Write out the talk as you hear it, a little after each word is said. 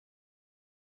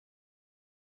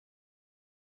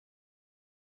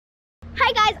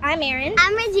Hi guys, I'm Erin.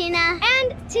 I'm Regina.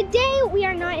 And today we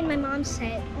are not in my mom's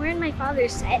set, we're in my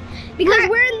father's set because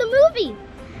we're in the movie.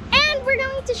 And we're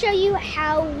going to show you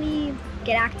how we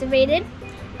get activated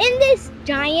in this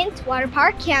giant water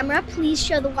park. Camera, please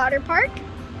show the water park.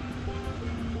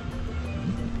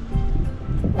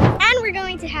 And we're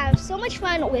going to have so much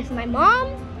fun with my mom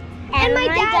and my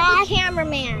dad, the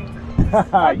cameraman.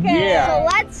 Okay. Yeah. So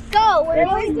let's go. We're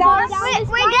going to start.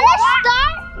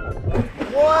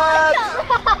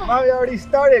 What? Mommy already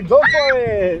started. Go for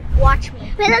it. Watch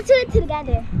me. Wait, let's do it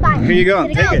together. Fine. Here you go.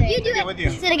 Take it. You do it. With you.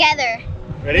 Together.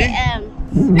 Ready? And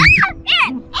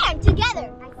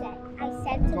together. I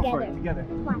said Go for together. it. Together.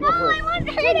 One. No, I want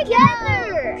her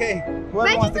together. Okay.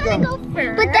 Whoever wants to Reggie's go. gonna go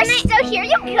first. But then so here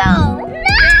you go.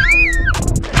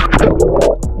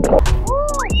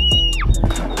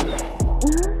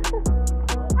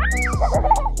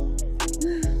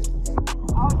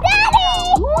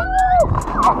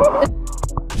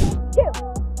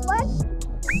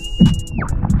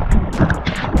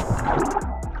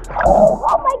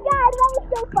 Oh my god, that was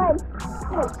so fun.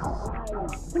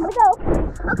 Here we go.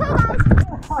 Okay guys.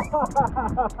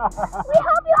 We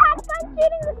hope you had fun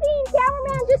shooting the scene.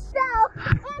 Cameraman just fell.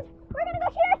 And we're gonna go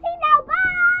shoot our scene now. Bye!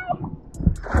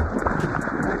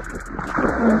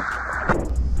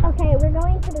 Okay, we're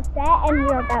going to the set and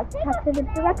we're about to talk to the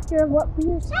director of what we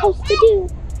are supposed to do.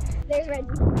 There's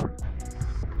Reggie.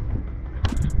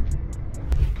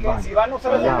 Si van a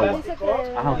usar el plástico,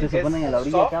 ustedes se ponen en la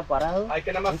orilla acá parados. hay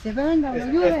que nada más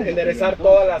enderezar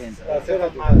todas las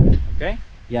ceras más. Okay.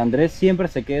 Y Andrés siempre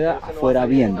se queda afuera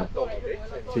viendo.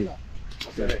 Sí.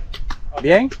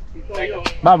 ¿Bien?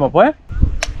 Vamos pues.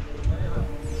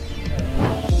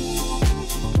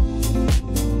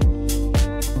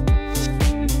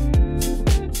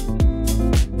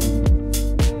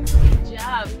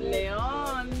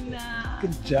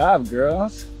 Good job,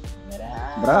 girls.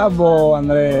 Bravo,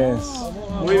 Andrés.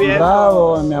 Muy bien.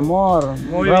 Bravo, mi amor.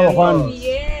 Muy Bravo, bien. Juan. Muy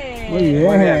bien.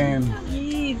 Muy bien.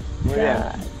 Muy bien.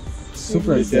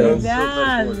 Super good.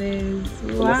 Felicidades.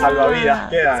 Los salvavidas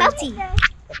quedan. Salty.